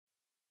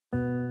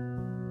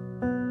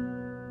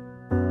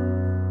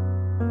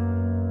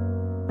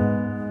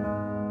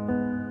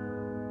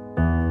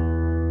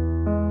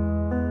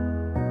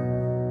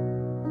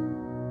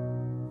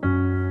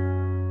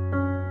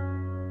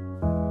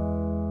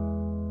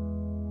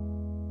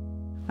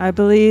I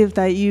believe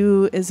that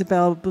you,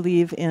 Ysabelle,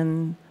 believe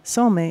in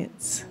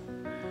soulmates.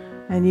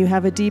 And you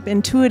have a deep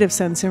intuitive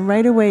sense, and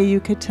right away you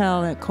could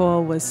tell that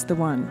Cole was the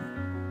one.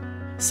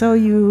 So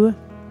you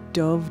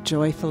dove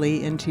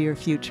joyfully into your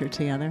future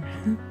together.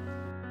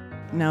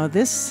 Now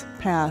this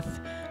path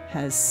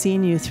has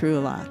seen you through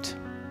a lot.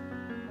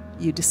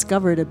 You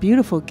discovered a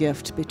beautiful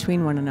gift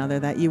between one another,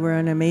 that you were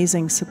an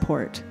amazing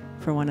support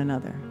for one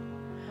another.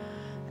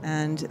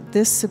 And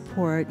this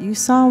support, you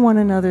saw one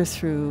another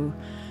through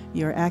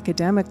your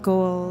academic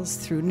goals,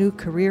 through new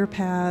career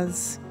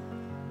paths,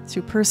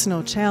 through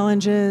personal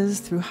challenges,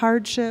 through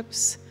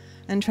hardships,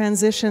 and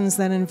transitions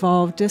that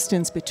involved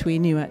distance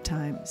between you at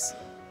times.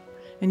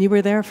 And you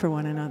were there for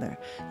one another.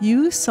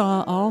 You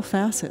saw all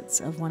facets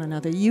of one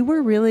another. You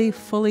were really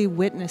fully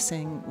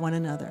witnessing one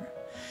another.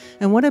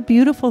 And what a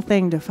beautiful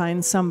thing to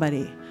find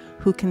somebody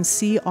who can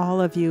see all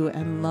of you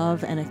and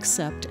love and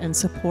accept and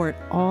support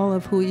all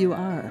of who you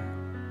are.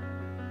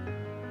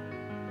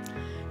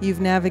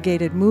 You've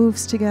navigated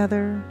moves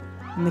together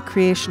and the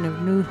creation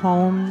of new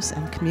homes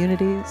and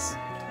communities.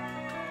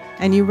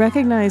 And you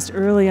recognized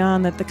early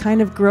on that the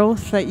kind of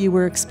growth that you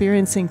were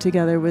experiencing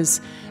together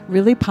was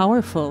really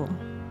powerful.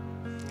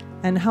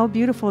 And how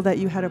beautiful that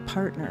you had a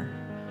partner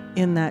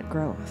in that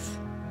growth.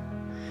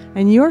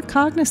 And you're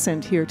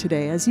cognizant here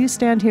today. As you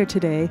stand here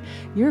today,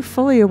 you're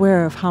fully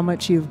aware of how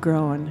much you've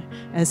grown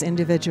as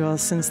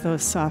individuals since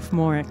those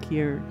sophomoric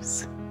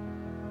years.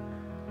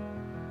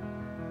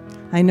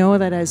 I know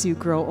that as you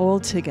grow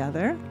old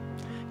together,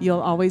 you'll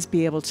always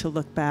be able to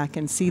look back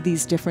and see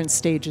these different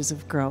stages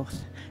of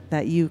growth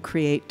that you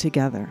create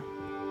together.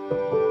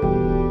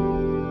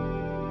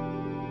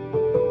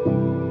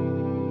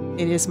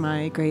 It is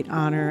my great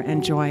honor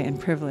and joy and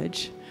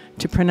privilege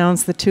to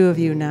pronounce the two of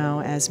you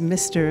now as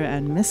Mr.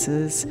 and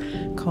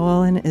Mrs.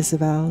 Cole and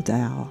Ysabelle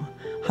Dahl,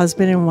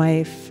 husband and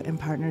wife and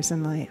partners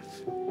in life.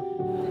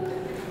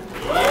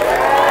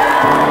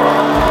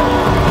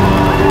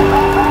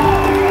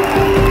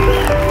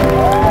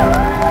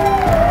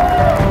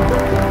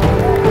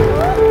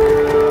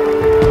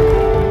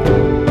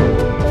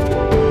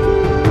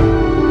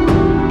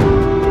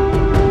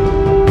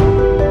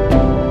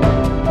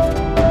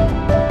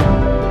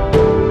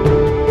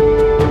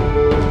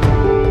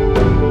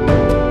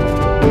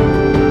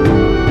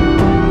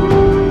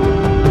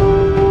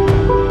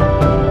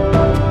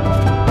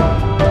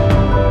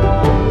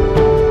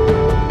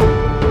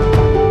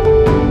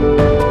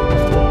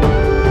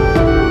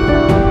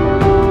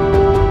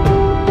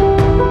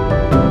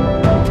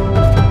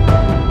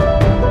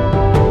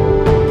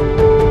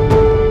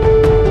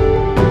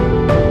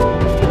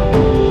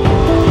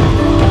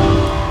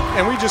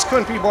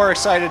 Couldn't be more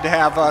excited to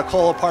have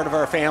Cole a part of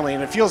our family,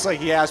 and it feels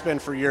like he has been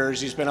for years.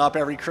 He's been up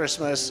every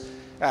Christmas,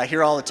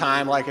 here all the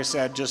time. Like I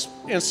said, just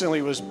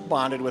instantly was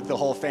bonded with the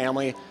whole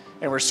family,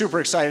 and we're super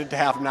excited to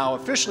have him now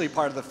officially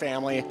part of the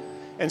family.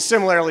 And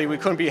similarly, we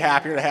couldn't be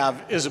happier to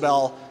have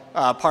Ysabelle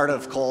part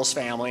of Cole's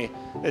family.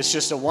 It's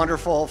just a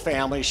wonderful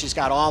family. She's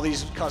got all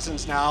these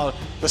cousins now,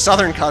 the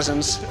southern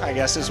cousins, I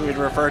guess as we'd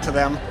refer to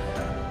them.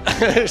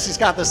 She's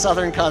got the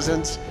southern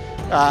cousins.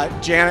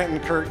 Janet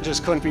and Kurt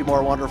just couldn't be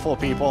more wonderful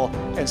people,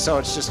 and so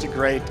it's just a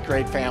great,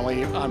 great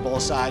family on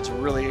both sides.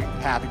 We're really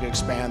happy to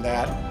expand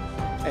that.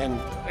 And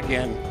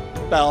again,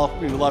 Belle,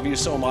 we love you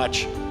so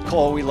much.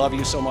 Cole, we love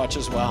you so much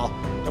as well.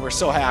 And we're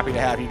so happy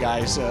to have you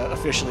guys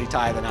officially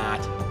tie the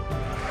knot.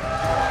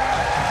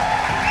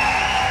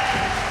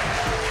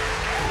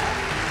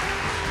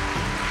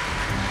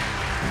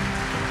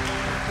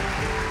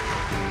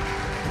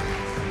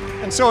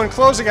 And so in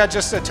closing, I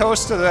just a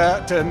toast to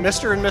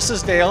Mr. and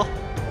Mrs. Dale.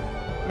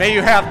 May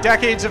you have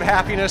decades of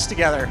happiness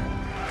together.